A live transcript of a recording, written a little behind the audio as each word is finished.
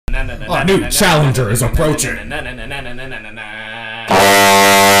A new challenger is approaching.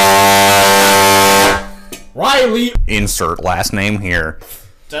 Riley. Insert last name here.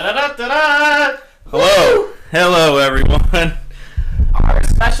 Hello. Hello, everyone. Our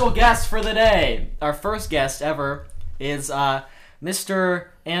special guest for the day, our first guest ever, is Mr.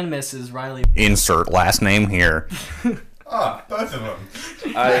 and Mrs. Riley. Insert last name here. Ah, both of them.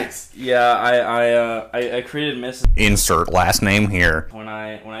 I created Mrs. Insert last name here. when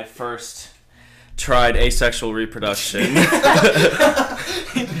I first tried asexual reproduction.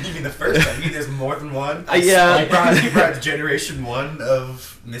 You mean the first time? You mean there's more than one? Yeah. You brought generation one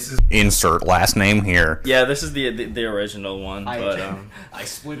of Mrs. Insert last name here. Yeah, this is the original one, but I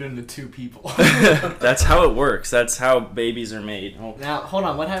split into two people. that's how it works. That's how babies are made. Oh. Now, hold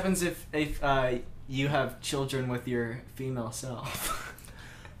on. What happens if you have children with your female self?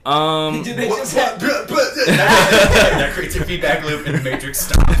 Do they just have... That creates a feedback loop and the Matrix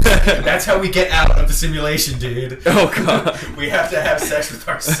stops. That's how we get out of the simulation, dude. Oh god. We have to have sex with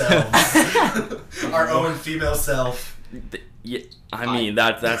ourselves. Our own female self. Yeah, I mean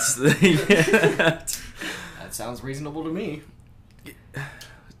that's That sounds reasonable to me.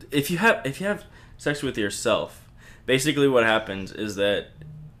 if you have sex with yourself, basically what happens is that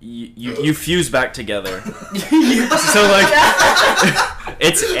you fuse back together. So like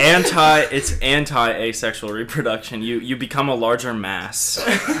it's anti asexual reproduction. You become a larger mass.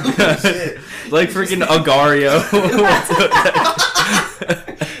 Like freaking Agario.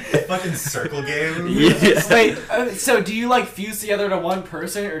 Fucking circle game. Yeah. Wait, so do you like fuse together to one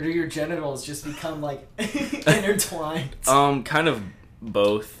person, or do your genitals just become like intertwined? Kind of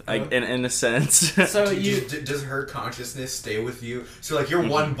both, in a sense. So does her consciousness stay with you? So like you're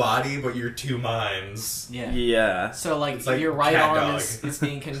one body, but you're two minds. yeah. Yeah. So like, It's like your right cat arm dog. is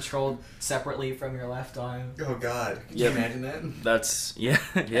being controlled separately from your left arm. Oh god, can Yep. you imagine that? That's yeah.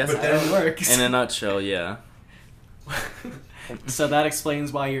 But That's then- how it works. In a nutshell, yeah. So that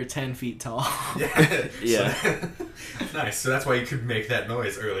explains why you're 10 feet tall. Yeah. Yeah. So, nice. So that's why you could make that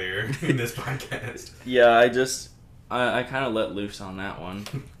noise earlier in this podcast. Yeah, I kind of let loose on that one.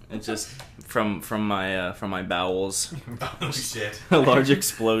 It just from my bowels, Oh shit. a large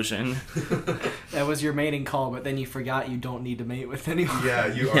explosion. That was your mating call, but then you forgot you don't need to mate with anyone. Yeah,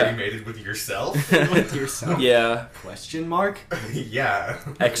 you already mated with yourself? With yourself. Yeah! Question mark? Yeah.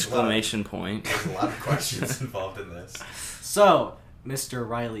 Exclamation point. There's a lot of questions involved in this. So, Mr.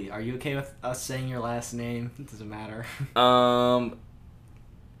 Riley, are you okay with us saying your last name? It doesn't matter.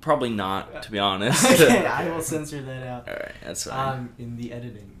 Probably not, to be honest. Okay, I will censor that out. All right, that's fine. In the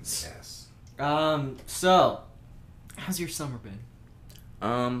editings. Yes. So, how's your summer been?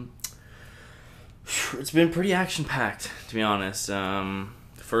 It's been pretty action packed, to be honest. The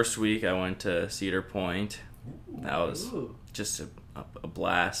first week I went to Cedar Point. That was Ooh. just a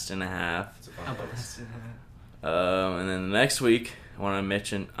blast and a half. It's a fun How place. about this? And then the next week I went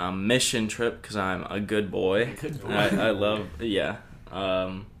on a mission trip because I'm a good boy. Good boy. And I love, yeah.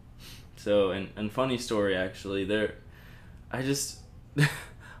 So, and funny story actually, I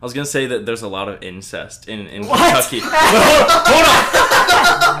was gonna say that there's a lot of incest in Kentucky. Hold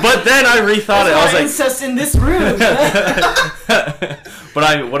on! But then I rethought it. I was like, incest in this room.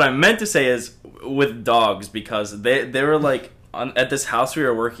 but what I meant to say is with dogs, because they were like at this house we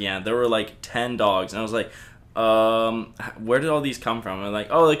were working at, there were like 10 dogs, and I was like, where did all these come from? And like,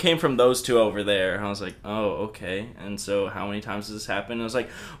 oh, they came from those two over there. And I was like, oh, okay. And so how many times does this happen? And I was like,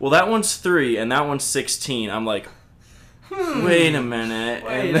 well, that one's 3 and that one's 16. I'm like, wait a minute.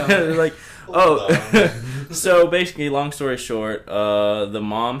 Wait And a minute. like, oh. So basically, long story short, the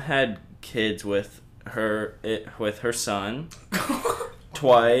mom had kids with her son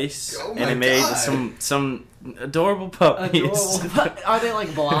twice, Oh and my it made God. some adorable puppies. Adorable. Are they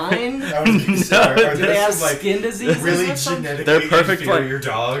like blind? I was gonna say, are Do Do they have some, like, skin diseases really or something? genetically They're perfect, inferior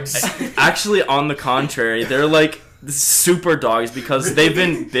dogs? Actually, on the contrary, they're like super dogs because they've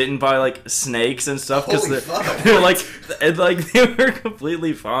been bitten by like snakes and stuff because Holy fuck. they're like they were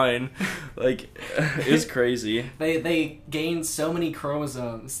completely fine. Like it was crazy. They gained so many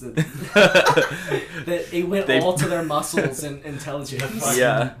chromosomes that it went all to their muscles and The intelligence. fucking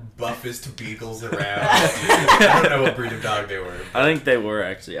Yeah. buffest beagles around. I don't know what breed of dog they were. I think they were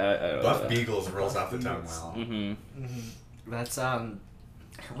actually. I don't Buff know. beagles rolls off the tongue well. Mhm. That's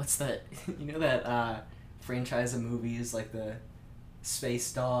what's that? You know that franchise of movies like the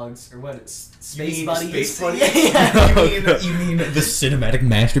Space Dogs or what? Space You mean Buddies. Space Buddies? Yeah. You mean the cinematic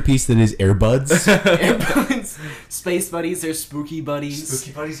masterpiece that is Airbuds? Airplanes. Space Buddies. They're Spooky Buddies.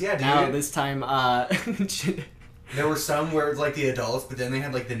 Spooky Buddies, yeah, dude. Now this time, There were some where it was like the adults, but then they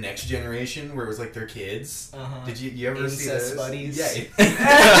had like the next generation where it was like their kids. Uh-huh. Did you ever see Incest those? buddies. Yeah.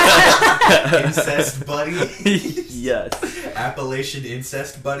 Incest Buddies. Yes. Appalachian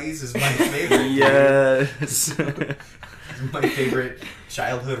Incest Buddies is my favorite. Yes. It's my favorite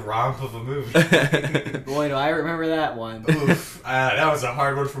childhood romp of a movie. Boy, do I remember that one. Oof, that was a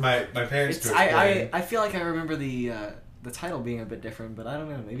hard one for my parents to explain. I feel like I remember the title being a bit different, but I don't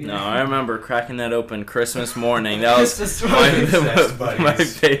know. Maybe. No, I remember cracking that open Christmas morning. That was Christmas my, morning. Incest buddies. my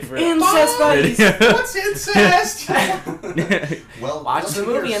favorite. Incest buddies. What's incest? Well, Watch look the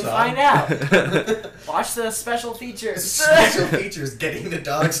here, movie and son. find out. Watch the special features. Special features: getting the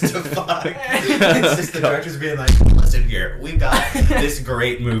dogs to fuck. It's just the directors being like, "Listen here, we've got this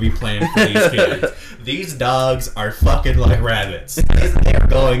great movie planned for these kids. These dogs are fucking like rabbits. They are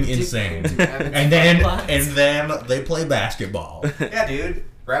going insane." And then they play basketball. Yeah, dude.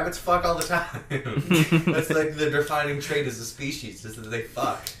 Rabbits fuck all the time. That's like the defining trait as a species, is that they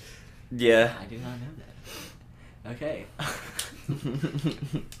fuck. Yeah. I do not know that. Okay.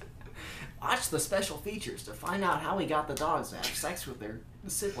 Watch the special features to find out how we got the dogs to have sex with their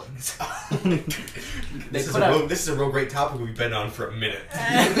siblings. This is a real great topic we've been on for a minute.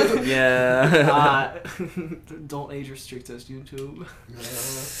 Yeah. Don't age restrict us, YouTube.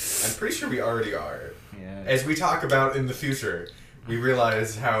 I'm pretty sure we already are. Yeah. As we talk about in the future, we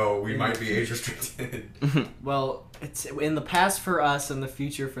realize how we might be age restricted. Well, it's in the past for us and the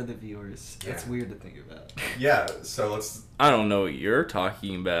future for the viewers. It's Yeah. weird to think about. Yeah, so let's. I don't know what you're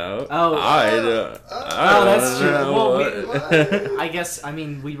talking about. Oh. I that's true. know Well, what- I guess,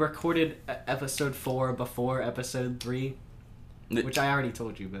 we recorded episode 4 before episode 3, which I already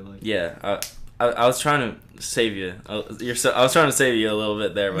told you, but like... Yeah, I was trying to save you. I was trying to save you a little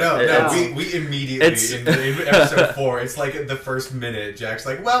bit there, but No, we immediately in episode 4. It's like the first minute. Jack's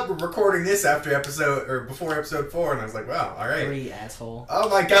like, "Well, we're recording this after before episode 4," and I was like, "Wow, all right." 3, asshole. Oh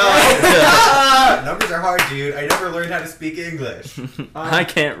my god! Numbers are hard, dude. I never learned how to speak English. I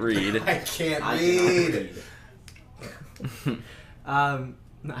can't read. I can't I read. I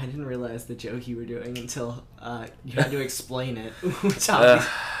didn't realize the joke you were doing until you had to explain it. Which obviously...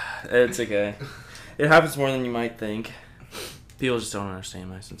 It's okay. It happens more than you might think. People just don't understand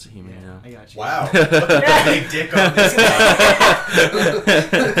my sense of humor now. I got you. Wow. Look at the big dick on this guy.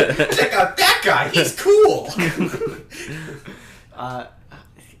 Check out that guy. He's cool.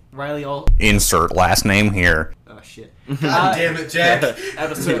 Riley, Insert last name here. oh shit. God damn it, Jack.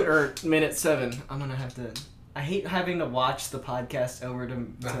 Episode or minute 7. I'm gonna have to. I hate having to watch the podcast over to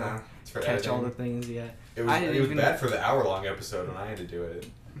It's for catch all the editing. things. Yeah. It I was didn't even- bad for the hour-long episode when I had to do it.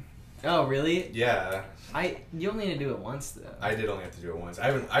 Oh really? Yeah, You only need to do it once though. I did only have to do it once.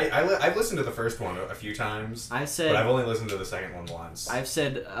 I've listened to the first one a few times, I've but said I've only listened to the second one once. I've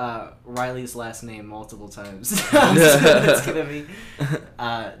said Riley's last name multiple times. So that's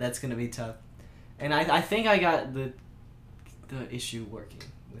gonna be tough. And I think I got the issue working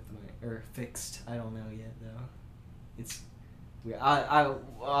with fixed. I don't know yet though. It's weird.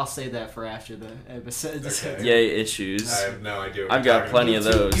 I'll say that for after the episode. Okay. Yay, issues. I have no idea. What I've you're got talking plenty about.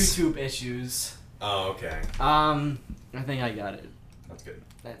 of those. YouTube issues. Oh, okay. I think I got it. That's good.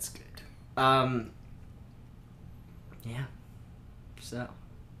 That's good. Yeah. So,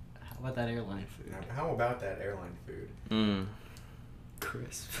 how about that airline food? How about that airline food? Mm.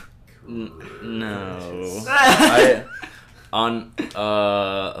 Crisp. No.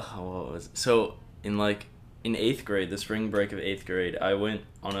 What was it? So in 8th grade, the spring break of 8th grade, I went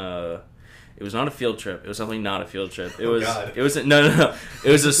on it was not a field trip. It was definitely not a field trip. It was God. it was no. It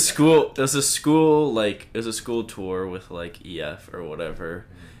was a school tour with EF or whatever.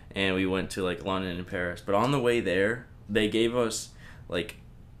 And we went to London and Paris. But on the way there, they gave us they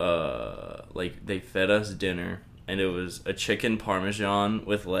fed us dinner, and it was a chicken parmesan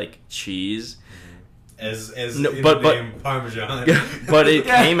with cheese. As No, in but- the name Parmesan. But it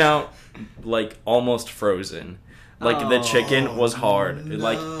came out almost frozen. The chicken was hard.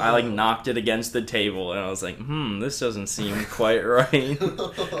 no. I knocked it against the table, and I was like, this doesn't seem quite right.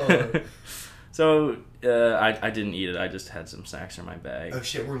 So I didn't eat it. I just had some snacks in my bag. Oh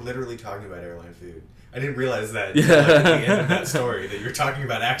shit, we're literally talking about airline food. I didn't realize that Yeah. at the end of that story that you're talking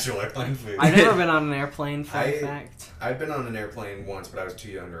about actual airline food. I've never been on an airplane, fun fact. I've been on an airplane once, but I was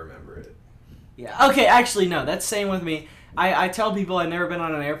too young to remember it. Yeah. Okay, actually, no, that's same with me. I tell people I've never been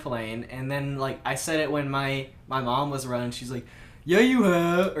on an airplane, and then, I said it when my mom was around, she's like, yeah, you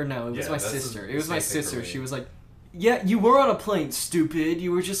have. Or no, it was Yeah, my that's sister. the It was my same thing for sister. me. She was like, yeah, you were on a plane, stupid.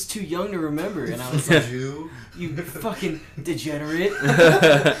 You were just too young to remember. And I was like, You you fucking degenerate.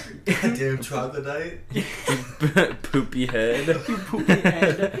 goddamn troglodyte. Poopy head. You poopy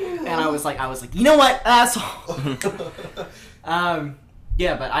head. And I was like, you know what, asshole?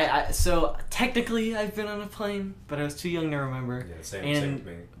 Yeah, but I so technically I've been on a plane, but I was too young to remember. Yeah, same with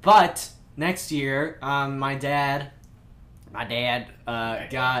me. But next year, my dad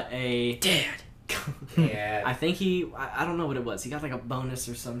got a Yeah. I think I don't know what it was. He got like a bonus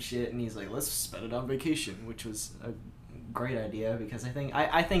or some shit, and he's like, let's spend it on vacation, which was a great idea because I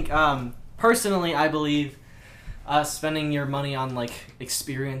think personally I believe spending your money on like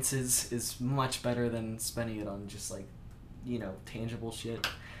experiences is much better than spending it on just like, you know, tangible shit.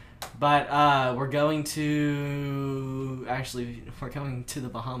 But we're going to the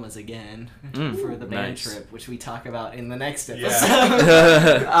Bahamas again for the band trip, which we talk about in the next episode.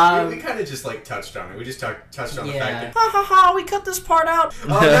 Yeah. We kind of just like touched on it. We just touched on the fact that ha ha ha, we cut this part out.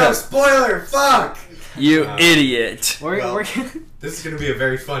 oh no, spoiler! Fuck. You idiot. We're This is gonna be a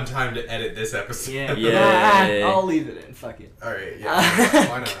very fun time to edit this episode. Yeah. I'll leave it in. Fuck it. All right. Yeah.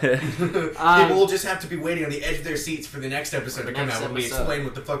 Why not? People will just have to be waiting on the edge of their seats for the next episode to come out when we explain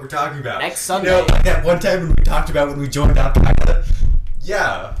what the fuck we're talking about. Next Sunday. You know, like that one time when we talked about when we joined Al Qaeda.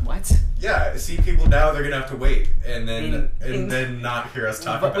 Yeah. What? Yeah. See, people now they're gonna have to wait and then not hear us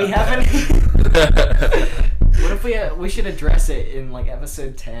talk about. But we that. haven't. What if we should address it in like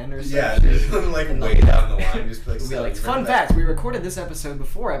episode 10 or something? Yeah, just like way down the line, just be like, We'll be like, "So, fun remember that?" fact, we recorded this episode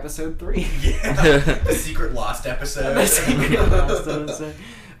before episode 3. Yeah, the secret lost episode. The secret last episode,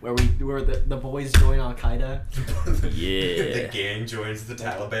 where the boys join Al Qaeda. Yeah. The gang joins the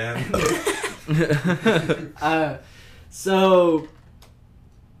Taliban. So,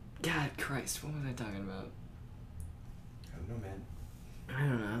 God Christ, what was I talking about? I don't know, man. I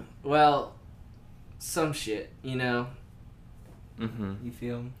don't know. Well, some shit, you know. Mm-hmm. You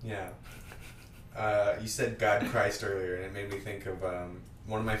feel? Yeah. You said God Christ earlier, and it made me think of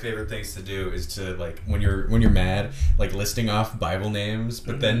one of my favorite things to do is to like when you're mad, like listing off Bible names,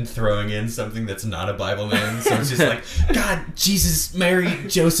 but then throwing in something that's not a Bible name. So it's just like God, Jesus, Mary,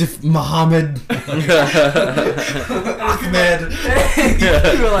 Joseph, Muhammad, Ahmed.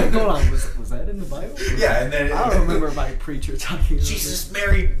 You were like, hold on, was that in the Bible? Yeah, and then I don't remember my preacher talking about Jesus,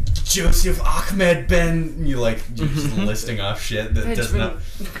 Mary, Joseph, Ahmed, Ben. You're just listing off shit that does not.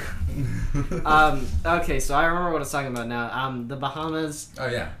 Okay, so I remember what I was talking about now. The Bahamas. Oh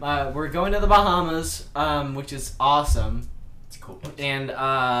yeah, We're going to the Bahamas, which is awesome. it's a cool place. And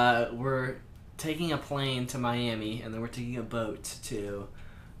we're taking a plane to Miami, and then we're taking a boat to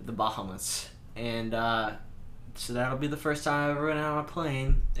the Bahamas. And so that'll be the first time I've ever been out on a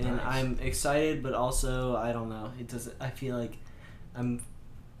plane, and Nice. I'm excited, but also I don't know. It doesn't. I feel like I'm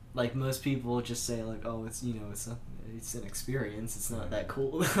like most people just say like, oh, it's it's an experience. It's not that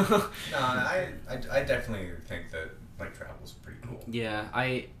cool. No, I definitely think that like travel's pretty cool. Yeah,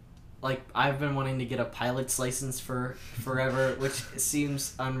 I've been wanting to get a pilot's license for forever, which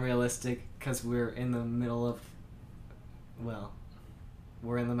seems unrealistic because we're in the middle of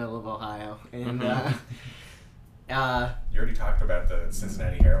Ohio, and You already talked about the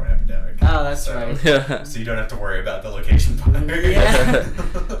Cincinnati heroin epidemic. Oh, that's so, right. So you don't have to worry about the location part. Yeah.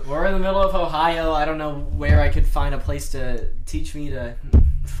 We're in the middle of Ohio. I don't know where I could find a place to teach me to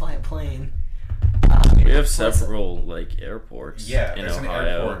fly a plane. We have several like airports. Yeah, in there's an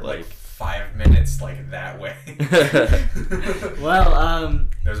Ohio. airport like 5 minutes like that way. Well,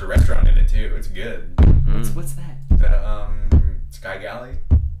 There's a restaurant in it too. It's good. what's that? The Sky Galley.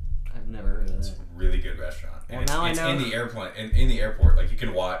 I've never heard of It's a that. really good restaurant. Well, And now I it's know. in the airplane. In the airport, like you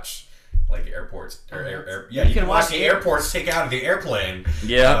can watch like airports or You you can can watch watch the air- airports take out of the airplane.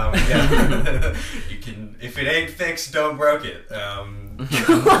 Yeah. Yeah. You can, if it ain't fixed, don't broke it. You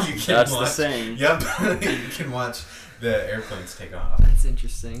can That's watch, the saying. Yep. You can watch the airplanes take off. That's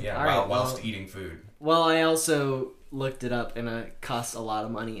interesting. Yeah, All right, whilst eating food. Well, I also looked it up, and it costs a lot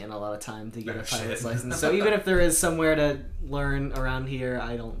of money and a lot of time to get Oh, a pilot's shit. license. So even if there is somewhere to learn around here,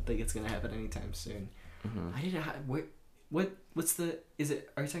 I don't think it's gonna happen anytime soon. Mhm. I didn't. What's the? Is it?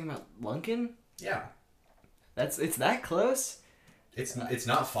 Are you talking about Lunkin? Yeah. It's that close. It's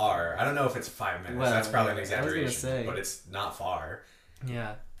not far. I don't know if it's 5 minutes. Well, That's probably yeah, an I was gonna exaggeration, say. but it's not far.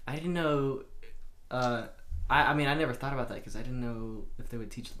 Yeah, I didn't know. I mean, I never thought about that because I didn't know if they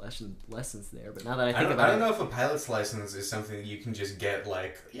would teach lessons there. But now that I think I about don't it, know if a pilot's license is something that you can just get.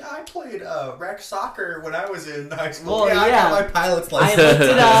 Like, yeah, I played rec soccer when I was in high school. Well, I yeah. got my pilot's I license. looked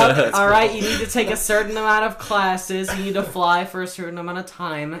it up. That's All right, cool. you need to take a certain amount of classes. You need to fly for a certain amount of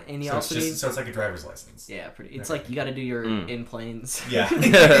time, and you So it's also just need. so it's like a driver's license. Yeah, pretty. It's Okay. like you got to do your in planes. Yeah.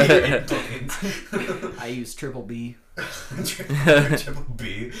 I use triple B. Triple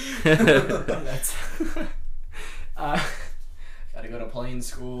B. That's. Gotta go to plane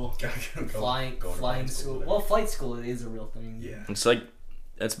school. Gotta go- Flying go to flying flight school. school. Well, flight school is a real thing. Yeah. It's like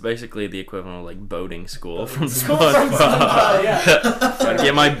That's basically the equivalent of like boating school from School from SpongeBob, yeah. Gotta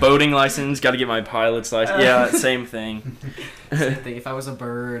get my boating license. Gotta get my pilot's license. Yeah, same thing. Same thing. If I was a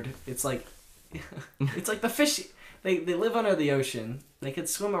bird, it's like the fish. They live under the ocean. They could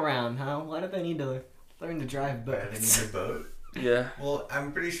swim around. Huh? Why do they need to learn to drive They boats? need a boat. Yeah. Well,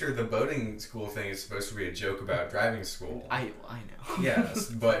 I'm pretty sure the boating school thing is supposed to be a joke about driving school. I know. Yes,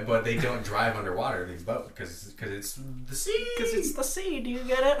 but they don't drive underwater. They boat because it's the sea. Because it's the sea. Do you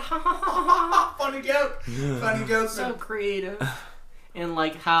get it? Funny joke. Funny joke. So creative. And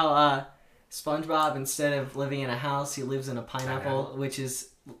like how SpongeBob, instead of living in a house, he lives in a pineapple, which is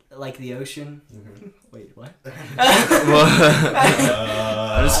like the ocean. Mm-hmm. Wait, what? I'm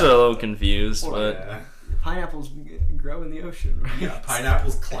just a little confused, but Yeah. Pineapples grow in the ocean, right? Yeah,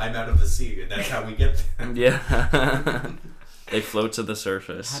 pineapples climb out of the sea, and that's how we get them. yeah, they float to the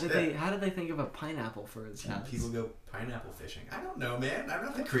surface. How did they think of a pineapple for his house? People go pineapple fishing. I don't know, man. I'm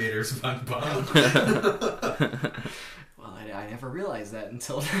not the creator of SpongeBob. Well, I never realized that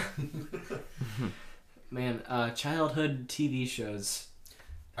until man, childhood TV shows.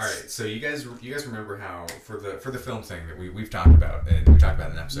 All right, so you guys remember how for the film thing that we've talked about, and we talked about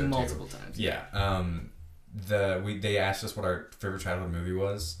in an episode Multiple too. times. Yeah. They asked us what our favorite childhood movie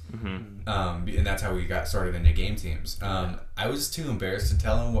was, Mm-hmm. And that's how we got started into game teams. I was too embarrassed to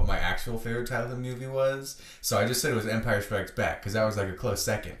tell him what my actual favorite childhood movie was, so I just said it was Empire Strikes Back because that was like a close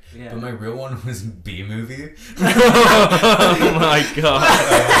second. Yeah. But my real one was B Movie. Oh my god!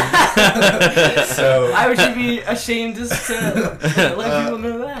 So Why would you be ashamed just to let people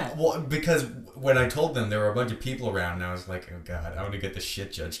know that? well, because when I told them, there were a bunch of people around, and I was like, oh god, I'm gonna get the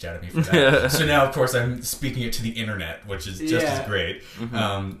shit judged out of me for that. So now, of course, I'm speaking it to the internet, which is just as great.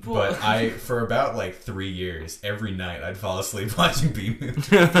 But for about like 3 years, every night I'd fall asleep watching B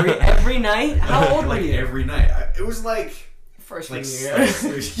Movie. Every night? How old were Like you? every night. It was like Freshman year.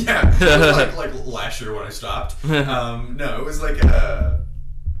 yeah, it was like last year when I stopped. No, it was like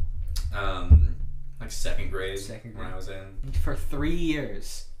like second grade when I was in. For 3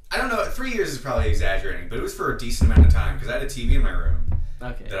 years. I don't know. 3 years is probably exaggerating, but it was for a decent amount of time because I had a TV in my room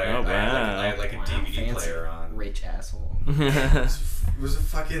Okay. that I had like a Wow, DVD fancy. player on. Rich asshole. It was a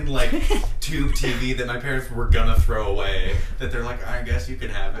fucking like tube TV that my parents were gonna throw away. That they're like, I guess you can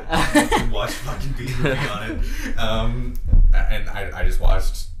have it. You can watch fucking B Movie on it. And I just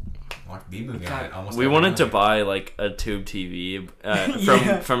watched B Movie on it almost. We every wanted to night. buy like a tube TV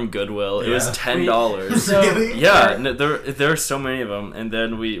Yeah. from Goodwill. It was Yeah. $10. So- Really? Yeah, no, there are so many of them, and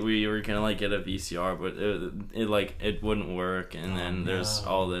then we were gonna like get a VCR, but it wouldn't work, and then there's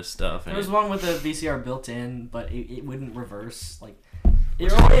all this stuff. There And was one with a VCR built in, but it wouldn't reverse. Like, it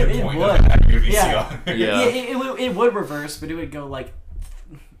Which is the would. point of having a VCR. Yeah. It would reverse, but it would go like,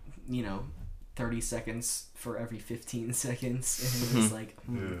 30 seconds for every 15 seconds, and it was like,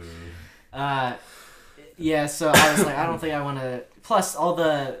 yeah. So I was like, I don't think I want to. Plus, all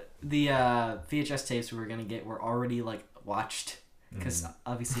the VHS tapes we were gonna get were already like watched because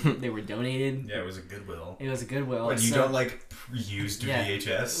obviously they were donated. Yeah, it was a Goodwill. It was a Goodwill. When you so, don't like used Yeah.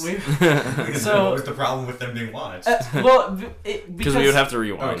 VHS. So- What was the problem with them being watched? because we would have to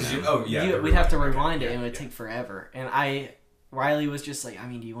rewind. we'd have to rewind it, and it would take forever. And Riley was just like, I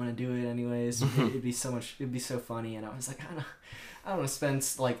mean, do you want to do it anyways? It'd be so funny. And I was like, I don't want to spend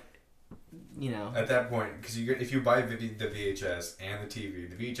like, At that point, because if you buy the VHS and the TV,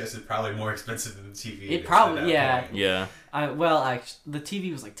 the VHS is probably more expensive than the TV. It probably- at that yeah. point. Yeah, actually, the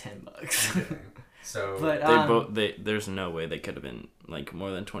TV was like $10. Okay. So But there's no way they could have been like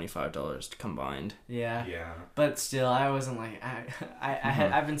more than $25 combined. yeah. but But still, I wasn't like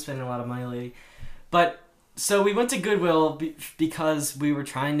I've been spending a lot of money lately. But so we went to Goodwill because we were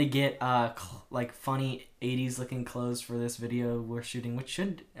trying to get like funny 80s looking clothes for this video we're shooting, which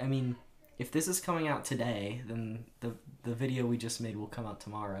if this is coming out today, then the video we just made will come out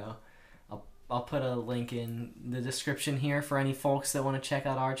tomorrow. I'll put a link in the description here for any folks that want to check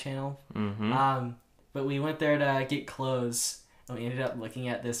out our channel. Mm-hmm. But we went there to get clothes, and we ended up looking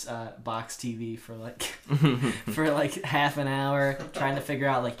at this box TV for like half an hour, trying to figure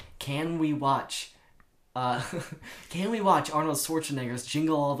out like, can we watch Arnold Schwarzenegger's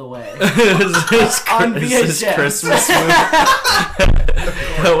Jingle All the Way on This VHS? Christmas movie.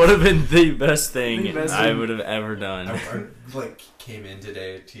 That would have been the best thing The best I thing. would have ever done. I came in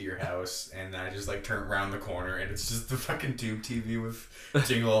today to your house and I just turned around the corner and it's just the fucking tube TV with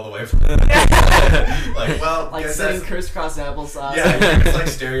Jingle All the Way. Like guess sitting that's- crisscross applesauce. Yeah,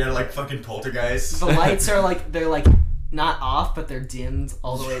 it's staring at like fucking Poltergeist. The lights are they're not off, but they're dimmed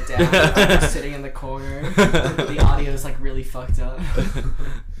all the way down. Like, you're sitting in the corner. The audio's really fucked up.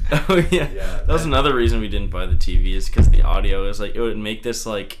 Oh yeah, that was another reason we didn't buy the TV is because the audio is like it would make this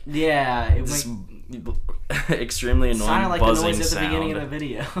like it this extremely annoying sounded like buzzing the noise sound. at the beginning of the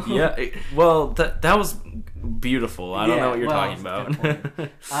video. Yeah, well that was beautiful. I don't know what you're talking about. Good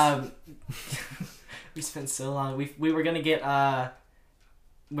point. We spent so long. We were gonna get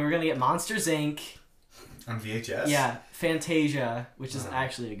Monsters Inc. On VHS? Yeah, Fantasia, which is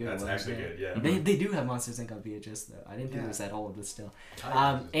actually a good one. That's actually good, yeah. They do have Monsters Inc. on VHS, though. I didn't think it was that old, but still.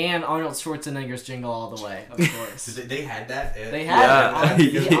 And Arnold Schwarzenegger's Jingle All the Way, of course. They had that? They had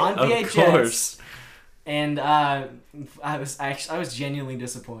it on VHS. Of course. And I was genuinely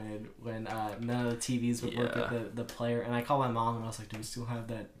disappointed when none of the TVs would work with the player. And I called my mom and I was like, "Do we still have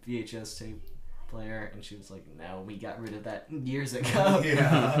that VHS tape player?" And she was like, "No, we got rid of that years ago."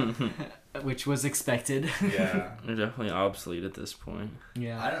 Yeah. Which was expected. Yeah. They're definitely obsolete at this point.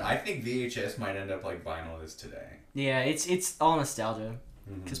 Yeah. I think VHS might end up like vinyl is today. Yeah, it's all nostalgia.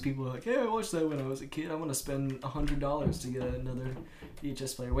 Because people are like, "Hey, I watched that when I was a kid. I'm gonna spend $100 to get another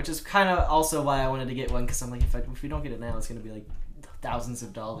VHS player," which is kind of also why I wanted to get one. Because I'm like, if we don't get it now, it's gonna be like thousands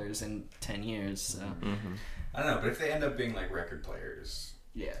of dollars in 10 years. So I don't know, but if they end up being like record players,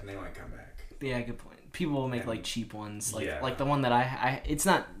 yeah, then they might come back. Yeah, good point. People will make like cheap ones, like Yeah. like the one that I it's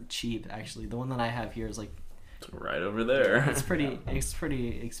not cheap actually. The one that I have here is like It's right over there. it's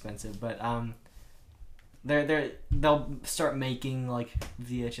pretty expensive, but they'll start making like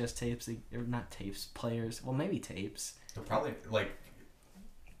VHS tapes or not tapes, players. Well, maybe tapes. They'll probably like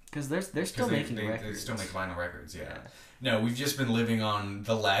because they're still making records. They still make vinyl records, yeah. No, we've just been living on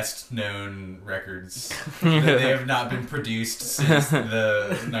the last known records. They have not been produced since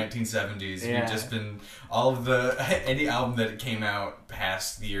the 1970s. Yeah. We've just been any album that came out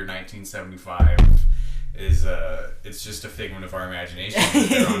past the year 1975 is it's just a figment of our imagination.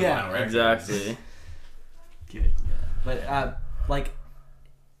 They're on Yeah. vinyl records. Exactly. Good, but like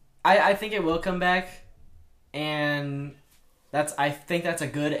I think it will come back, and I think that's a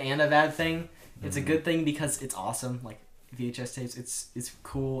good and a bad thing. It's a good thing because it's awesome. Like VHS tapes, it's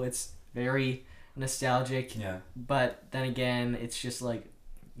cool. It's very nostalgic. Yeah. But then again, it's just like,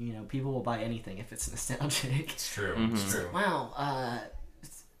 people will buy anything if it's nostalgic. It's true. Mm-hmm. It's true. Wow.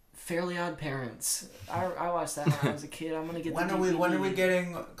 Fairly Odd Parents. I watched that when I was a kid. I'm gonna get. When the are we DVD.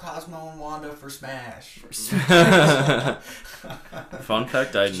 getting Cosmo and Wanda for Smash? Fun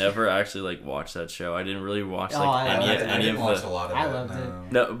fact: I never actually like watched that show. I didn't really watch like I any didn't of watch the. a lot of I it. loved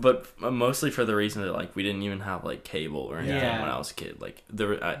it. No, but mostly for the reason that like we didn't even have like cable or anything Yeah. when I was a kid. Like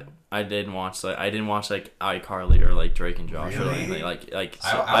I didn't watch like iCarly or like Drake and Josh or Really? anything. Like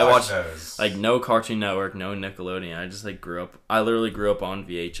so I watched those. like no Cartoon Network, no Nickelodeon. I just like grew up. I literally grew up on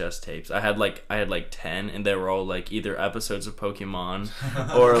VHS tapes. I had like 10, and they were all like either episodes of Pokemon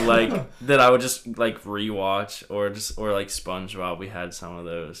or like that I would just like rewatch or like SpongeBob. We had some of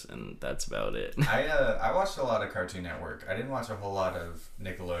those, and that's about it. I watched a lot of Cartoon Network. I didn't watch a whole lot of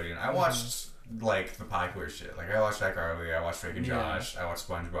Nickelodeon. I watched like the popular shit. Like I watched iCarly, I watched Drake and Josh, I watched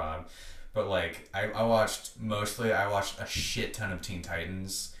SpongeBob. But like I watched a shit ton of Teen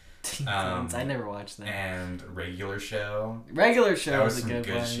Titans. Teen Titans. I never watched that. And Regular Show. Regular Show That was a some good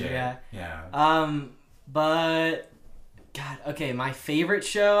one. shit. Yeah. But God, okay, my favorite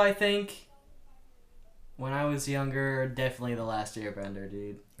show I think when I was younger, definitely The Last Airbender,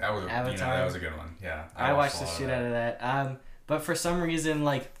 dude. That was Avatar. that was a good one. Yeah. I watched the shit out of that. But for some reason,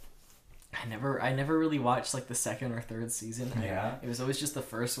 like, I never really watched like the second or third season. Yeah. It was always just the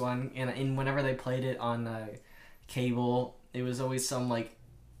first one, and whenever they played it on cable, it was always some like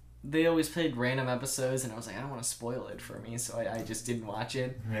they always played random episodes, and I was like, I don't want to spoil it for me, so I just didn't watch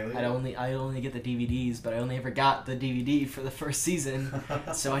it. Really? I only get the DVDs, but I only ever got the DVD for the first season,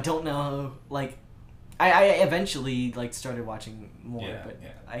 so I don't know. Like, I eventually like started watching more, but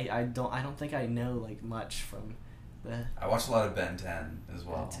I don't think I know like much from the. I watched a lot of Ben 10 as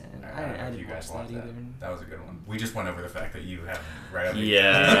well. Ben 10. I don't know I if you didn't guys watch watched that that. either. That was a good one. We just went over the fact that you haven't read up.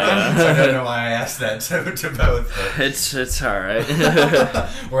 Yeah. So I don't know why I asked that to both. But It's all right.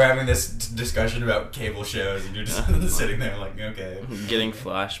 we're having this discussion about cable shows, and you're just sitting there like, okay. Getting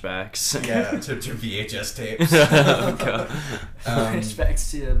flashbacks. Yeah, to VHS tapes. Oh, God.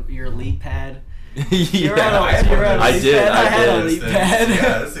 Flashbacks to your Elite Pad. Yeah, I did. I had a those Elite things. Pad.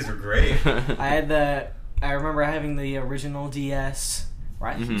 Yeah, those things were great. I remember having the original DS.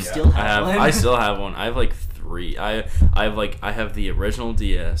 Right, you Mhm. still have one. I still have one. I have like 3. I have the original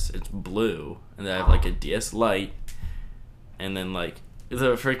DS. It's blue, and then I have like a DS Lite, and then like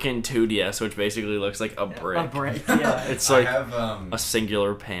the freaking 2DS, which basically looks like a brick. A brick, yeah. It's like I have, a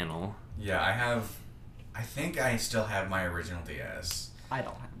singular panel. Yeah, I think I still have my original DS. I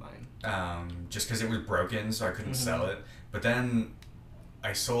don't have mine. Just because it was broken, so I couldn't sell it. But then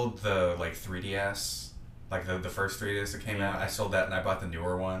I sold the 3DS, like the first 3DS that came out. I sold that and I bought the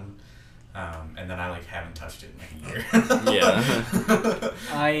newer one. And then I haven't touched it in like a year. Yeah.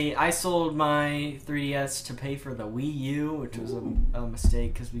 I sold my 3DS to pay for the Wii U, which was a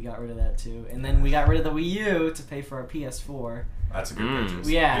mistake because we got rid of that too. And then we got rid of the Wii U to pay for our PS4. That's a good purchase.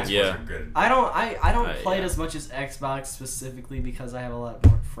 Yeah. PS4s are good. I don't play it as much as Xbox specifically because I have a lot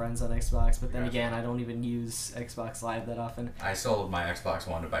more friends on Xbox. But then again, I don't even use Xbox Live that often. I sold my Xbox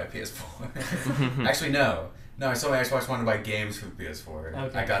One to buy a PS4. Actually, no. No, I sold my Xbox One to buy games for the PS4.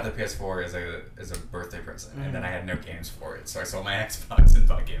 Okay. I got the PS4 as a birthday present, and then I had no games for it, so I sold my Xbox and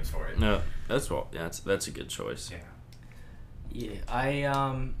bought games for it. No, that's that's a good choice. Yeah. Yeah,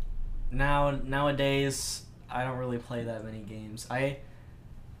 I nowadays I don't really play that many games. I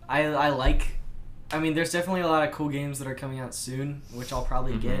like. I mean, there's definitely a lot of cool games that are coming out soon, which I'll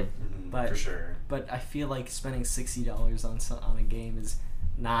probably get. But for sure. But I feel like spending $60 on a game is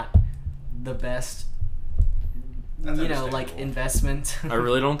not the best. That's investment. I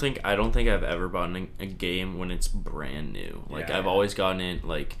don't think I've ever bought a game when it's brand new. I've always gotten it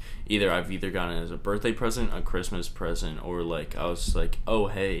I've either gotten it as a birthday present, a Christmas present, or I was like, oh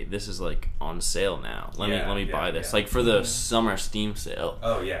hey, this is on sale now. Let me buy this. For the summer Steam sale.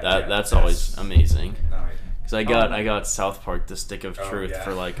 Oh yeah. That's always amazing. No, Because I got South Park: The Stick of Truth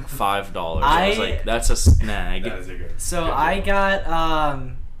for $5. I was like, that's a snag. That is a good. So good I got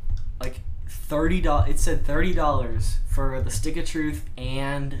 $30. It said $30 for the Stick of Truth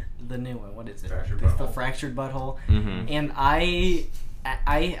and the new one. What is it? The Fractured Butthole. Mm-hmm. And I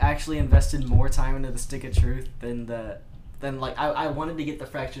actually invested more time into the Stick of Truth than I wanted to get the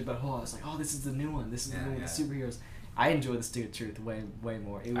Fractured Butthole. I was like, oh, this is the new one. This is the new one. The superheroes. I enjoy the Stick of Truth way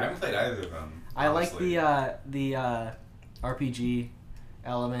more. I haven't played either of them. I like the RPG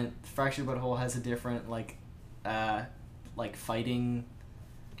element. Fractured Butthole has a different fighting.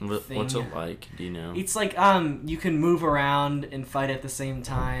 What's it like? Do you know? It's you can move around and fight at the same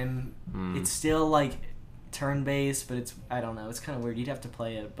time. It's still turn based, but it's I don't know. It's kind of weird. You'd have to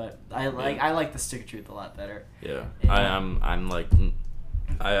play it, but I like the Stick of Truth a lot better. Yeah, and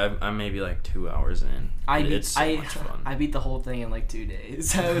I'm maybe 2 hours in. It's so much fun. I beat the whole thing in 2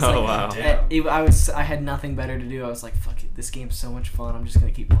 days. I was wow! I had nothing better to do. I was like, fuck it, this game's so much fun. I'm just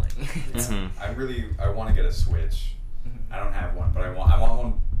gonna keep playing. I want to get a Switch. I don't have one, but I want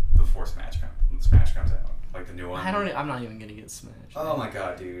one before Smash comes out, the new one. I'm not even gonna get Smash. Oh my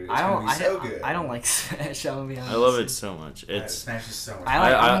god, dude! It's gonna be so good. I don't like Smash. I'm gonna be honest. I love it so much. Smash is so much.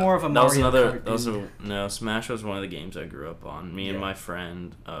 I'm more of a Mario Kart. No, Smash was one of the games I grew up on. Me and my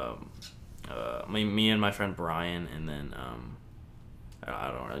friend, me and my friend Brian, and then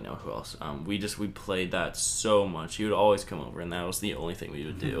I don't really know who else. We played that so much. He would always come over, and that was the only thing we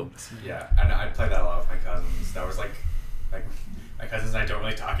would do. Yeah, and I played that a lot with my cousins. That was like my cousins and I don't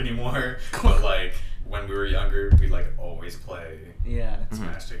really talk anymore, but when we were younger, we'd always play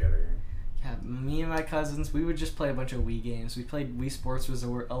Smash together. Yeah, me and my cousins, we would just play a bunch of Wii games. We played Wii Sports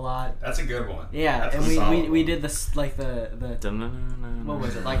Resort a lot. That's a good one. Yeah, that's and we did this the what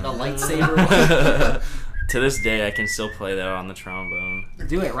was it, the lightsaber one? To this day, I can still play that on the trombone.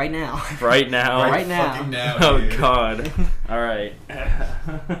 Do it right now. Right now? Right now. Fucking now, oh, dude. God. All right.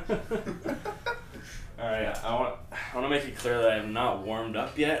 All right, I want to make it clear that I have not warmed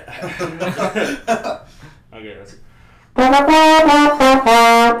up yet. Okay, that's it.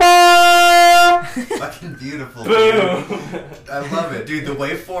 Fucking beautiful, dude. Boom. I love it, dude. The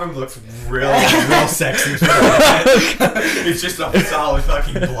waveform looks real sexy. It's just a solid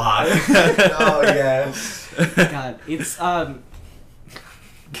fucking block. Oh yes. God, it's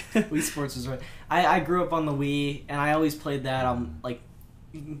Wii Sports was right. I grew up on the Wii, and I always played that.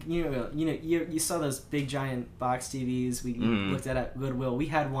 You saw those big giant box TVs we looked at Goodwill. We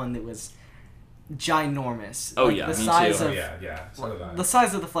had one that was ginormous. Oh yeah, the me size too. of So did I. the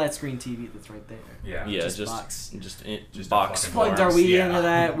size of the flat screen TV that's right there. Yeah. Just Just box fucking Plugged our Wii Yeah. into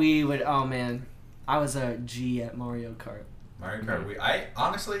that. We would. Oh man, I was a G at Mario Kart. Mario Kart Wii. I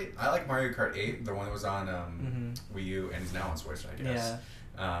like Mario Kart 8, the one that was on Wii U and is now on Switch, I guess.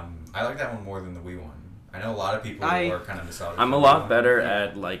 Yeah. I like that one more than the Wii one. I know a lot of people are kind of nostalgic. I'm a lot better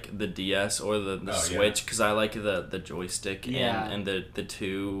at the DS or the Switch because I like the joystick and the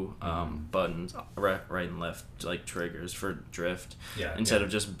two buttons right and left triggers for drift instead of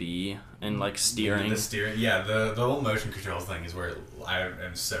just B and steering. The steering, the whole motion control thing is where I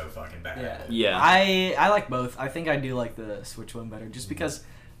am so fucking bad at it. Yeah. I like both. I think I do like the Switch one better just because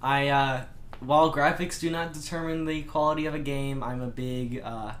while graphics do not determine the quality of a game, I'm a big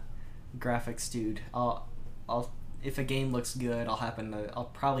graphics dude. I'll if a game looks good,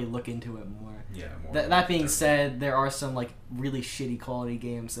 I'll probably look into it more. Yeah. More That being said, there are some like really shitty quality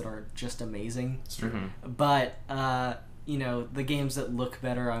games that are just amazing. It's true. But you know, the games that look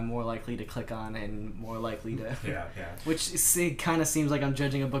better, I'm more likely to click on and more likely to. Yeah. Which it kind of seems like I'm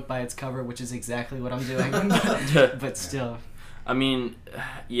judging a book by its cover, which is exactly what I'm doing. But still. I mean,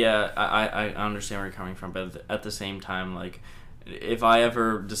 yeah, I understand where you're coming from, but at the same time, like, if I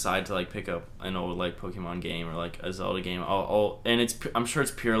ever decide to like pick up an old like Pokemon game or like a Zelda game, and I'm sure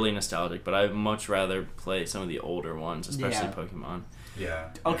it's purely nostalgic, but I'd much rather play some of the older ones, especially Pokemon. Yeah.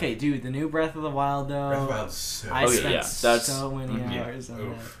 Okay, dude, the new Breath of the Wild though. Breath of the Wild is so. I spent that's so many hours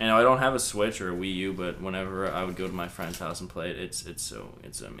on that. And I don't have a Switch or a Wii U, but whenever I would go to my friend's house and play it, it's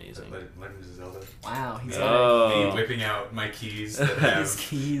amazing. Legend of Zelda. Wow, he's Me whipping out my keys that have his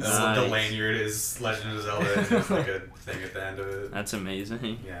keys. the lanyard is Legend of Zelda, and there's like a thing at the end of it. That's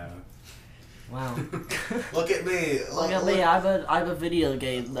amazing. Yeah. Wow. Look at me. Look at me. I'm a video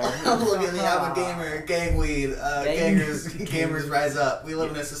game nerd. Look at me. I'm a gamer. Gangweed. Gamers rise up. We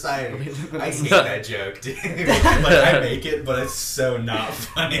live in a society. I hate that joke, dude. Like, I make it, but it's so not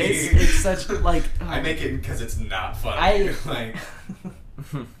funny. It's such like. I make it because it's not funny. Like.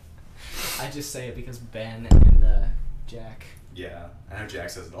 I just say it because Ben and Jack. Yeah, I know Jack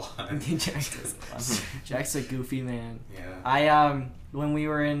says it a lot. Jack does a lot. Jack's a goofy man. Yeah. When we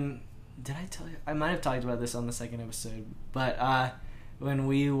were in. Did I tell you? I might have talked about this on the second episode, but when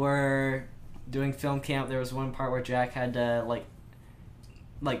we were doing film camp, there was one part where Jack had to like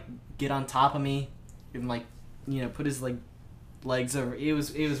get on top of me and like, you know, put his like legs over. It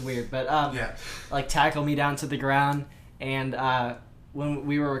was weird, but like tackle me down to the ground. And when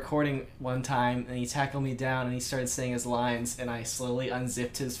we were recording one time, and he tackled me down and he started saying his lines, and I slowly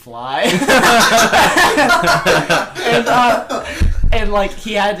unzipped his fly. And like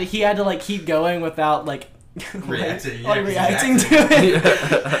he had to like keep going without like reacting to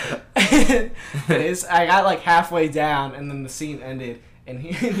it. And I got like halfway down, and then the scene ended, and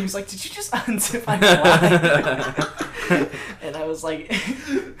he was like, "Did you just unzip my fly?" And I was like,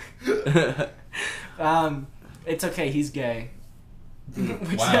 "It's okay. He's gay."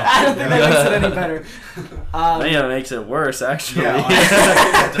 Which Wow. I don't think that makes it any better. Yeah, it makes it worse, actually. Yeah,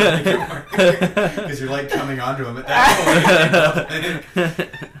 that does make it worse. Because you're like coming onto him at that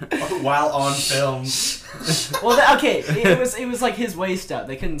point. While on film. Well, okay, it was like his waist up.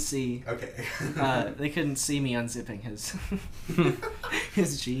 They couldn't see. Okay. They couldn't see me unzipping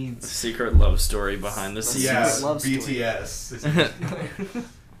his jeans. Secret love story behind the scenes. Yeah, Love story. BTS.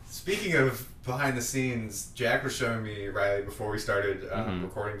 Speaking of behind the scenes, Jack was showing me, Riley, before we started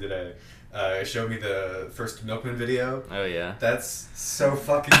recording today, showed me the first Milkman video. Oh, yeah. That's so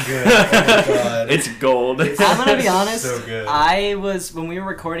fucking good. Oh my god. It's gold. I'm gonna be honest. So good. When we were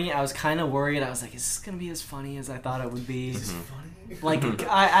recording it, I was kind of worried. I was like, is this gonna be as funny as I thought it would be? Is this funny? Like,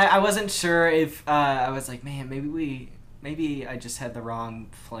 I wasn't sure if I was like, man, maybe I just had the wrong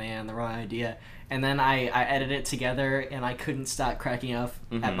plan, the wrong idea. And then I edited it together, and I couldn't stop cracking up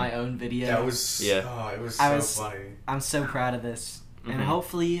at my own video. That was it was so funny. I'm so proud of this, and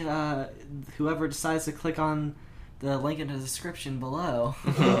hopefully, whoever decides to click on the link in the description below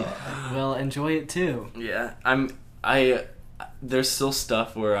will enjoy it too. Yeah, there's still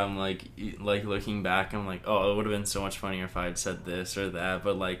stuff where I'm like looking back, I'm like, oh, it would have been so much funnier if I had said this or that,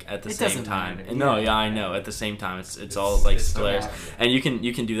 but like at the same time, I know. At the same time, it's all like hilarious, and you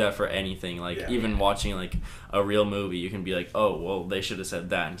can do that for anything. Like even watching like a real movie, you can be like, oh, well, they should have said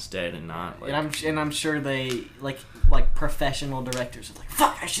that instead, and not. Like, and I'm sure they like professional directors are like,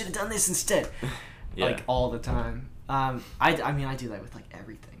 fuck, I should have done this instead, like all the time. I mean, I do that with like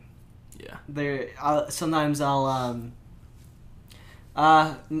everything. Yeah. Sometimes I'll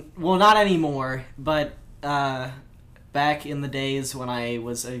well, not anymore, but back in the days when I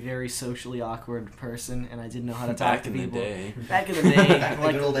was a very socially awkward person and I didn't know how to talk to people. Back in the day. Back in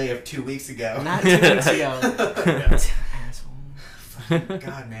the good old day of 2 weeks ago. Not 2 weeks ago. Asshole.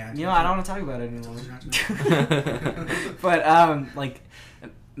 God, man. You know, I don't want to talk about it anymore. But, like,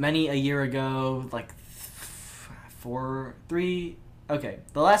 many a year ago, like, the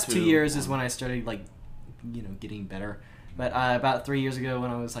last 2 years is when I started, like, you know, getting better. But about 3 years ago,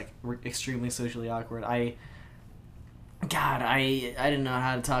 when I was like extremely socially awkward, I didn't know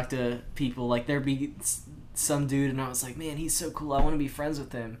how to talk to people. Like there'd be some dude, and I was like, man, he's so cool. I want to be friends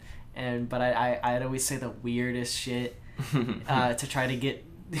with him. But I'd always say the weirdest shit to try to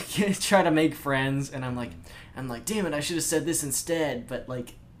try to make friends. And I'm like, damn it, I should have said this instead. But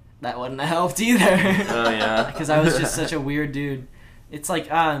like that wouldn't have helped either. Oh yeah, because I was just such a weird dude. It's like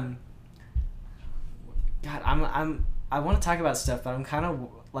God, I want to talk about stuff, but I'm kind of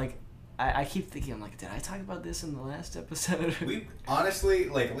like, I keep thinking, I'm like, did I talk about this in the last episode? We honestly,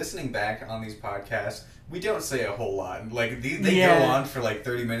 like, listening back on these podcasts, we don't say a whole lot. Like, they Yeah. go on for like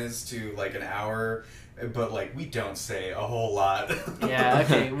 30 minutes to like an hour, but like we don't say a whole lot. Yeah,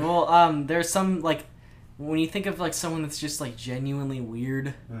 okay. Well, there's some, like, when you think of like someone that's just like genuinely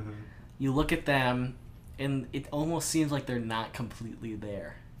weird, Mhm. you look at them and it almost seems like they're not completely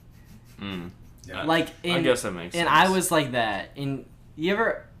there. Yeah. Like, I guess that makes sense. And I was like that. And you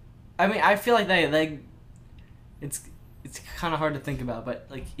ever, I mean, I feel like it's kind of hard to think about, but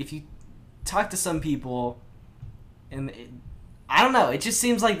like if you talk to some people, and I don't know, it just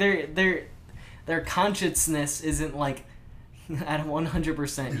seems like their consciousness isn't like at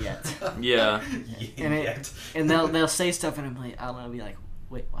 100% yet. Yeah. And they'll say stuff, and I'm like, I'll be like,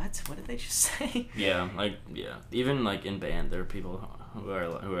 wait, what? What did they just say? Yeah, like, yeah. Even, like, in band, there are people who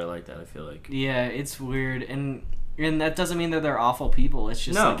are like that, I feel like. Yeah, it's weird, and that doesn't mean that they're awful people. It's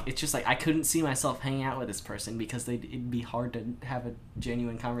just No. like I couldn't see myself hanging out with this person because it'd be hard to have a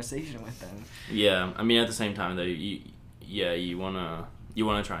genuine conversation with them. Yeah, I mean, at the same time, though, you wanna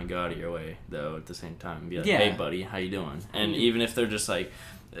try and go out of your way, though, at the same time. Be like, Yeah. hey, buddy, how you doing? And even if they're just like,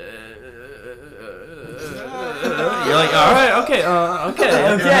 you're like, all right, okay. All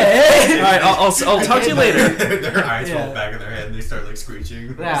right, I'll talk to you later. Their eyes Yeah. roll back in their head and they start like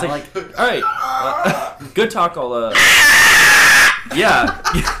screeching. Yeah, It's like, all right, good talk. I'll yeah,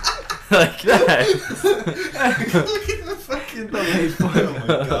 like that. Look at the fucking. Oh my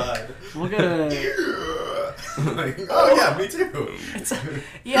god. We're gonna. Like, oh yeah, me too.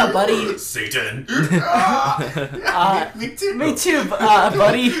 Yeah, buddy. Satan. Me too. Me too,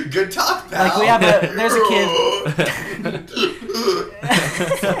 buddy. Good talk, pal. Like there's a kid.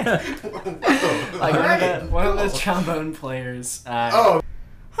 Like one of those trombone players. Oh.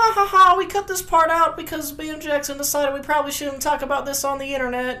 Ha ha ha! We cut this part out because me and Jackson decided we probably shouldn't talk about this on the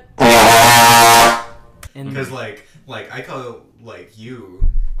internet. Because like I call like you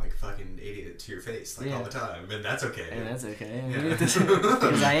like fucking idiot to your face like all the time, and that's okay. And that's okay. Yeah.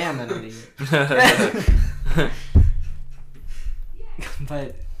 Because I am an idiot.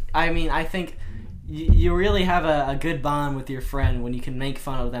 But I mean, I think you really have a good bond with your friend when you can make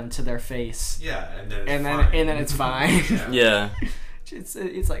fun of them to their face. Yeah, and then It's fine. Yeah.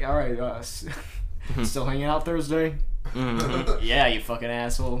 It's like, all right, still hanging out Thursday? Mm-hmm. Yeah, you fucking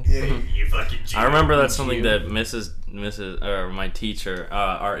asshole. Yeah, you fucking. I remember that's something that Mrs. or my teacher,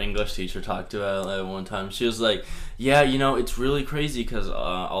 our English teacher, talked about at one time. She was like, "Yeah, it's really crazy because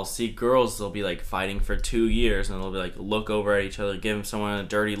I'll see girls. They'll be like fighting for 2 years, and they'll be like look over at each other, give someone a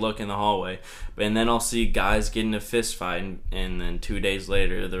dirty look in the hallway, and then I'll see guys get in a fist fight, and then 2 days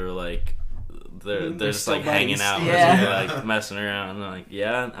later they're like." They're just like hanging out, yeah. or like messing around. And I'm like,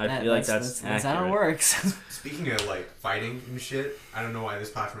 yeah, I feel like that's how it accurate. works. Speaking of like fighting and shit, I don't know why this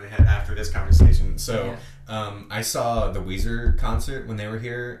popped in my head after this conversation. So, I saw the Weezer concert when they were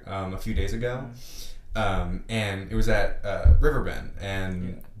here a few days ago, and it was at Riverbend,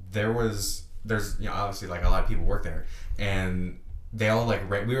 and there's obviously like a lot of people work there, and they all like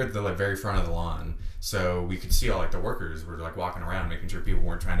we were at the like very front of the lawn. So we could see all like the workers were like walking around, making sure people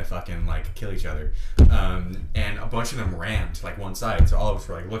weren't trying to fucking like kill each other. And a bunch of them ran to like one side. So all of us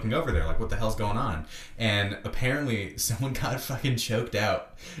were like looking over there, like what the hell's going on? And apparently someone got fucking choked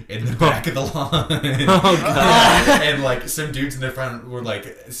out in the back of the lawn. Oh god! And like some dudes in the front were like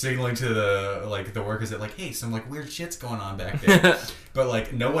signaling to the workers that like, hey, some like weird shit's going on back there. But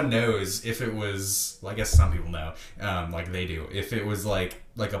like no one knows if it was. Well, I guess some people know, like they do. If it was like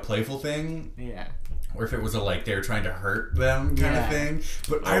a playful thing. Yeah. Or if it was like they were trying to hurt them kind of thing.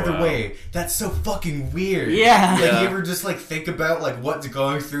 But either wow. way, that's so fucking weird. Yeah. Like, you ever just like think about like what's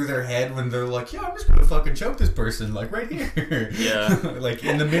going through their head when they're like, yeah, I'm just gonna fucking choke this person like right here. Yeah. Like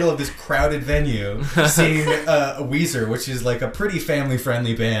in the middle of this crowded venue, seeing Weezer, which is like a pretty family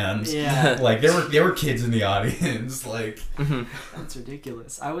friendly band. Yeah. Like there were kids in the audience. Like That's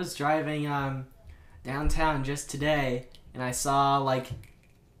ridiculous. I was driving downtown just today, and I saw like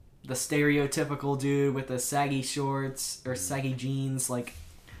the stereotypical dude with the saggy shorts or saggy jeans, like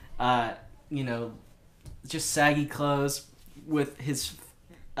just saggy clothes with his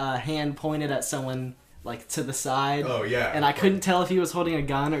hand pointed at someone like to the side. Oh yeah. And I couldn't tell if he was holding a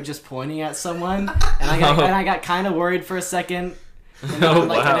gun or just pointing at someone. And I got kind of worried for a second. And then,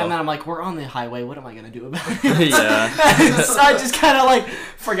 and then I'm like, we're on the highway. What am I gonna do about it? Yeah. So I just kind of like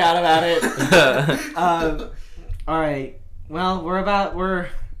forgot about it. All right. Well, we're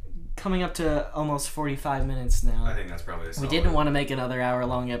coming up to almost 45 minutes now. I think that's probably a We solid. didn't want to make another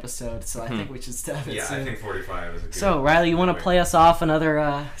hour-long episode, so I think we should stop it Yeah, soon. I think 45 is a good. So, Riley, you want to way. play us off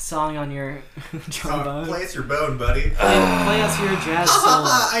another song on your Oh, trombone? play us your bone, buddy. Play us your jazz solo.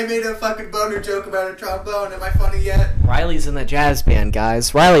 I made a fucking boner joke about a trombone. Am I funny yet? Riley's in the jazz band,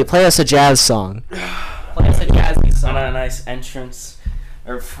 guys. Riley, play us a jazz song. Play us a jazzy song. On a nice entrance.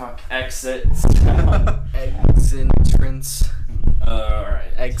 Or exit. Eggs entrance.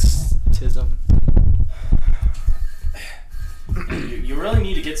 Alright. Extism. You really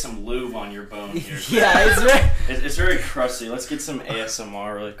need to get some lube on your bone here. Yeah, it's right. It's very crusty. Let's get some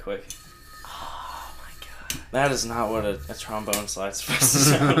ASMR really quick. Oh my god. That is not what a trombone slide's supposed to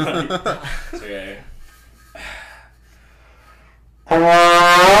sound like. So, yeah.